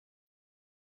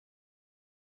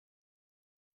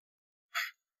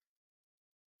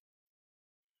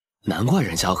难怪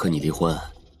人家要和你离婚，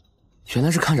原来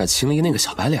是看上秦离那个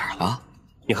小白脸了。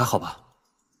你还好吧？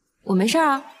我没事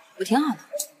啊，我挺好的。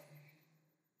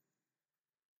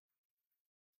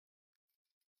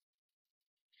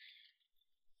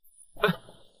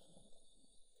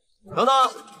等等，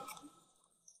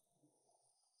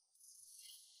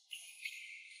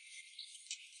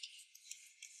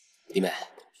李美，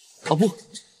哦不，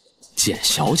简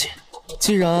小姐，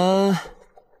既然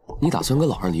你打算跟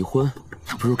老二离婚，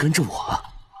那不如跟着我啊！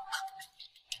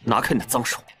拿开你的脏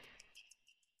手！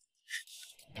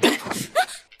秦离，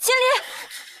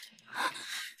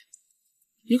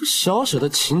一个小小的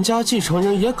秦家继承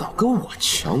人也敢跟我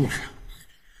抢女人，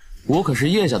我可是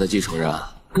叶家的继承人，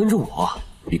跟着我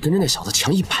比跟着那小子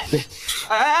强100倍！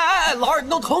哎，老二，你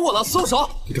弄疼我了，松手！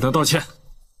你跟他道歉。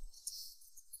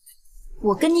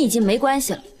我跟你已经没关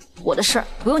系了，我的事儿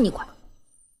不用你管。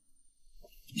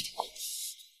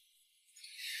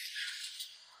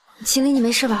秦离，你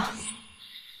没事吧？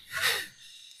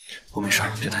我没事，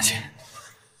别担心。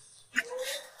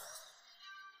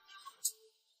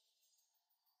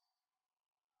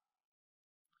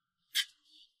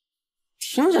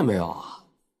听见没有啊？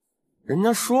人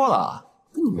家说了，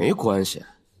跟你没关系，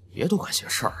别多管闲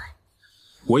事儿。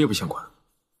我也不想管，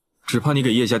只怕你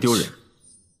给叶家丢人。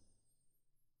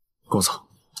跟我走。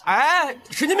哎，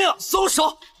神经病，松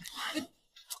手！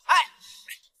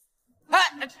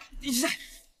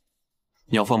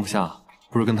你要放不下，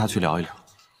不如跟他去聊一聊。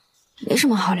没什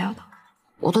么好聊的，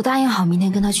我都答应好明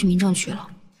天跟他去民政局了。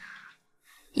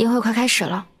宴会快开始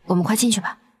了，我们快进去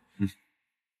吧。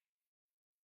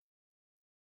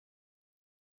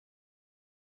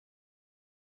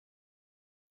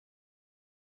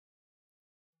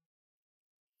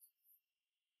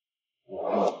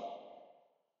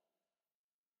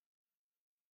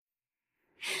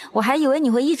我还以为你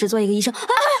会一直做一个医生。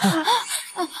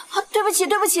对不起，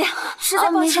对不起，实在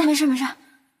抱歉。没事。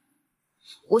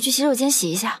我去洗手间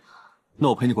洗一下。那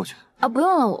我陪你过去。啊，不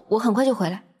用了，我很快就回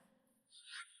来。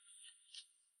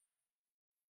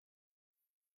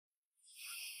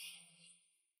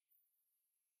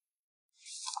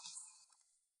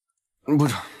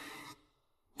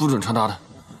不准穿他的，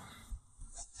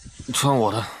穿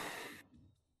我的。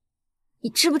你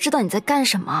知不知道你在干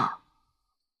什么？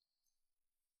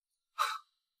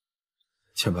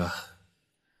千白，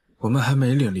我们还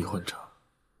没领离婚证，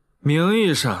名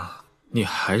义上你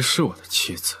还是我的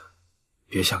妻子，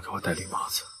别想给我戴绿帽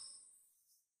子。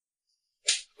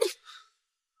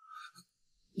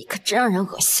你可真让人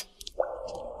恶心。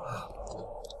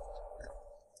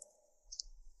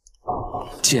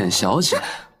简小姐，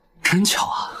真巧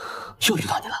啊，又遇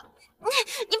到你了。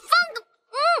你放个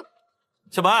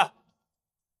小白，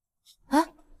啊，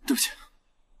对不起，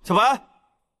小白，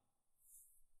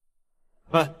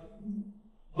喂，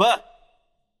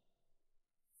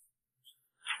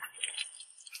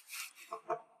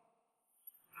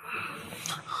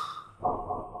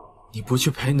你不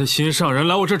去陪你的心上人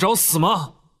来我这找死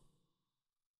吗？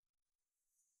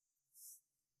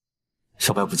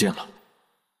小白不见了。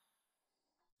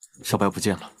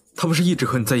他不是一直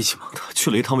和你在一起吗？他去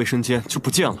了一趟卫生间就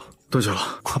不见了。多久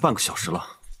了？快半个小时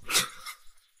了。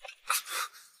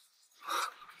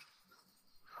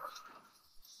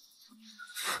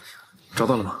找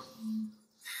到了吗？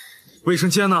卫生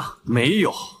间呢？没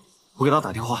有，我给他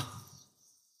打电话。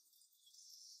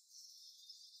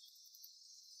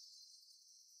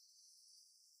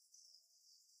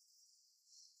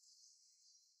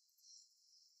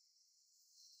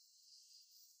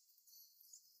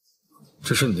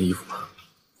这是你的衣服吗？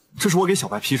这是我给小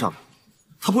白披上的，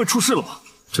他不会出事了吧？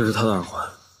这是他的耳环，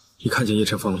你看见叶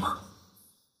晨风了吗？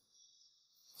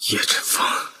叶晨风，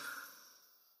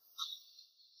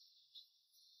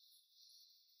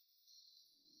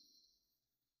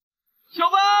小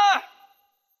白，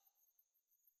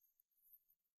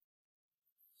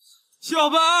小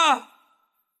白，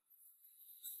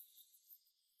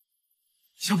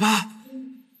小白，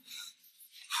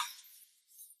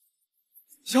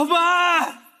小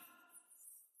白。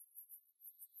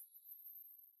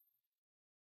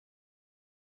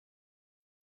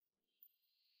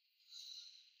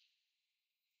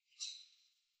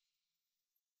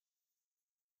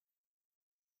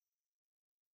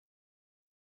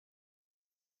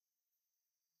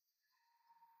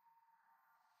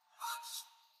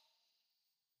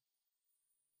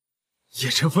叶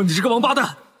晨风，你这个王八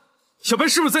蛋！小白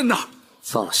是不是在你那儿？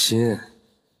放心，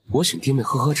我请弟妹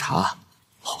喝喝茶，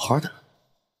好好的。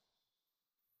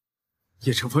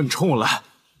叶晨风，你冲我来，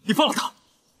你放了他！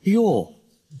哟，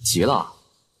急了？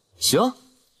行，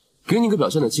给你个表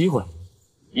现的机会，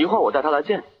一会儿我带他来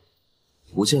见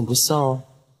你，不见不散哦。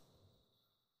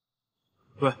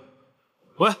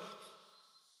喂。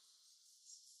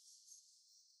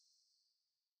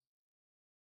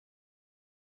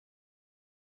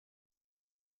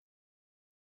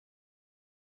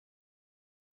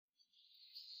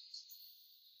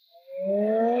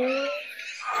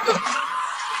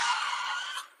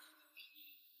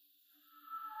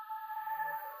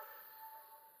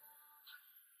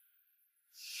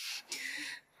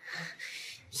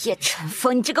叶晨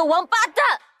风，你这个王八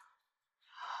蛋！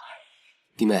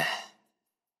弟妹，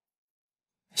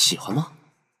喜欢吗？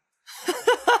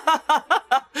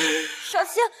少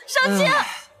卿，少卿！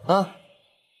啊！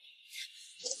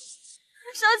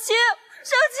少卿，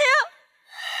少卿！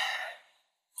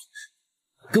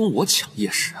跟我抢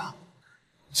叶氏啊？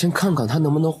先看看他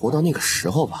能不能活到那个时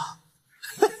候吧。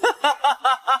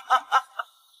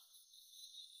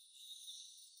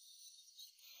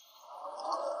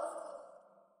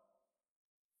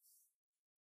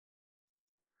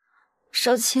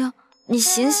少卿，你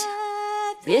醒醒，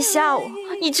别吓我！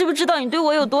你知不知道你对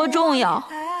我有多重要？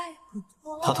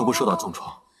他头部受到重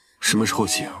创，什么时候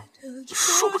醒，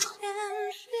说不准。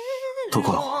都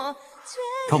怪我，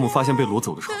当我们发现被掳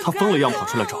走的时候，他疯了一样跑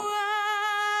出来找我，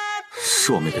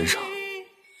是我没跟上。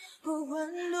不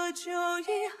管多久以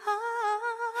后，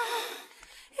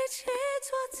一起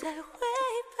坐在灰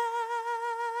白。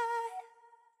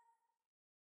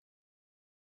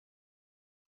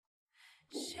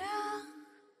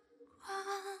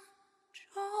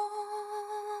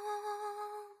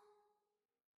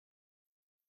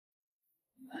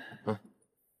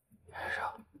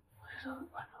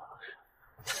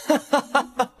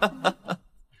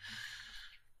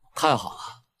太好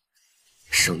了，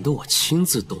省得我亲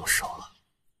自动手了。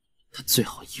他最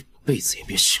好一辈子也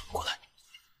别醒过来。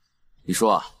李叔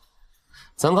啊，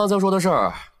咱刚才说的事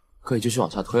儿可以继续往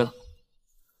下推了。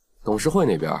董事会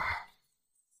那边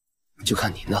就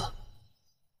看您的了。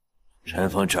陈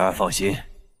峰侄儿放心，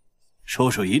叔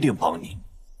叔一定帮你。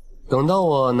等到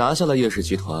我拿下了叶氏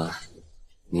集团，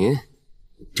您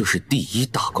就是第一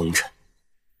大功臣。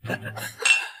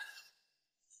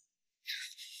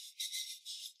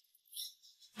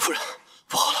夫人，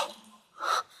不好了！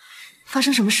发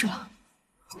生什么事了？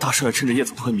大少爷趁着叶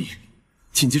总昏迷，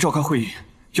紧急召开会议，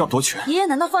要夺权。爷爷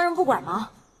难道放任不管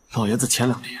吗？老爷子前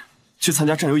2天去参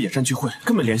加战友野战聚会，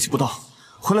根本联系不到，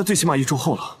回来最起码1周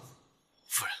后了。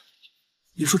夫人，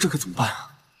你说这可怎么办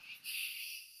啊？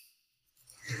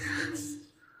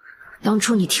当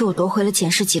初你替我夺回了简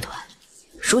氏集团，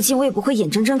如今我也不会眼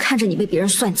睁睁看着你被别人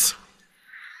算计。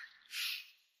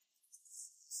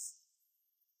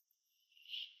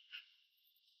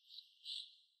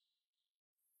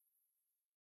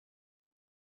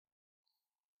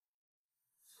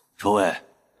诸位，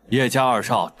叶家2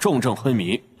少重症昏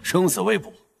迷，生死未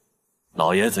卜，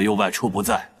老爷子又外出不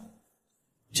在，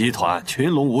集团群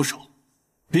龙无首，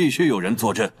必须有人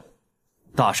坐镇。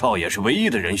大少爷是唯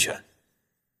一的人选。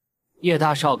叶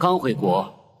大少刚回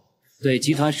国，对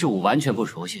集团事务完全不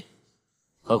熟悉，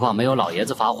何况没有老爷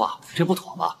子发话，这不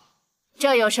妥吧？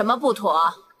这有什么不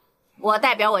妥？我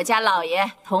代表我家老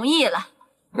爷同意了。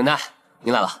奶奶，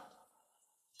您来了。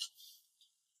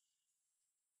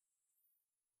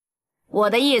我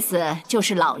的意思就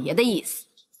是老爷的意思，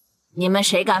你们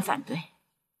谁敢反对？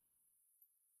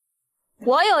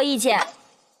我有意见。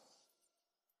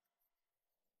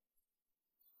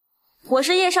我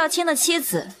是叶少卿的妻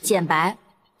子简白，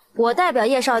我代表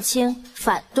叶少卿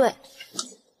反对。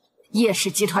叶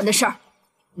氏集团的事儿，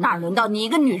哪轮到你一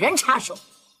个女人插手？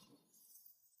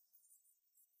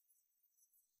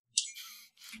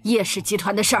叶氏集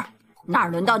团的事儿，哪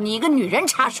轮到你一个女人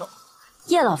插手？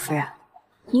叶老夫人，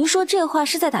您说这话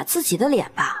是在打自己的脸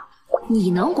吧？你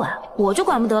能管，我就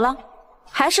管不得了？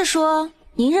还是说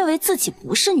您认为自己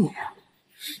不是女人？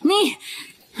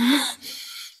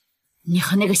你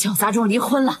和那个小杂种离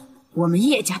婚了，我们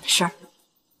叶家的事儿，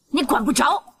你管不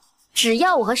着。只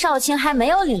要我和少卿还没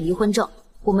有领离婚证，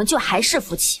我们就还是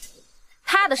夫妻。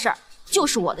他的事儿就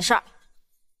是我的事儿。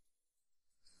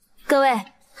各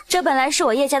位，这本来是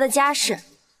我叶家的家事，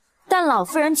但老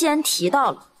夫人既然提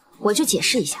到了，我就解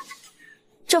释一下。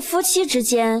这夫妻之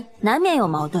间难免有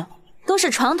矛盾，都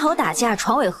是床头打架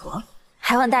床尾和，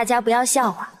还望大家不要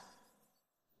笑话。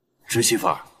侄媳妇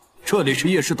儿，这里是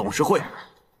叶氏董事会，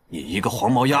你一个黄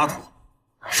毛丫头，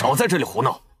少在这里胡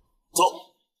闹，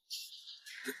走。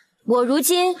我如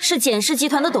今是简氏集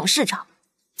团的董事长，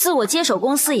自我接手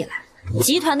公司以来，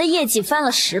集团的业绩翻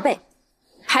了10倍，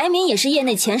排名也是业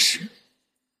内前10。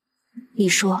李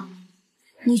叔，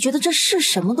你觉得这是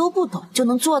什么都不懂就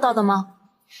能做到的吗？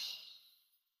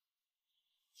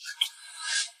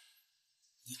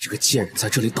你这个贱人在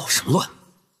这里捣什么乱？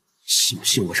信不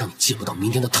信我让你见不到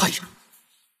明天的太阳？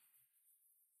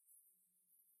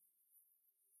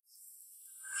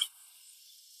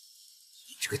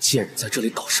个贱人在这里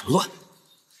捣什么乱？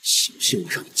信不信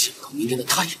我让你见不到明天的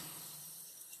太阳？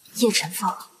叶晨风，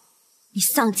你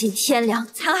丧尽天良，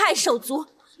残害手足，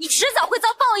你迟早会遭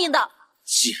报应的！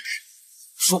贱人，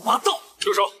说八道！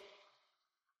住手！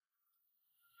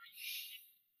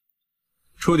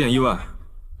出点意外，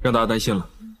让大家担心了。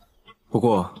不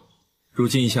过，如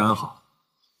今一切安好，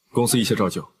公司一切照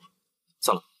旧。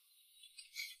散了。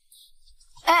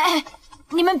哎，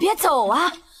你们别走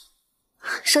啊！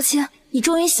少卿，你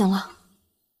终于醒了。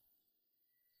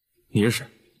你是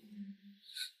谁？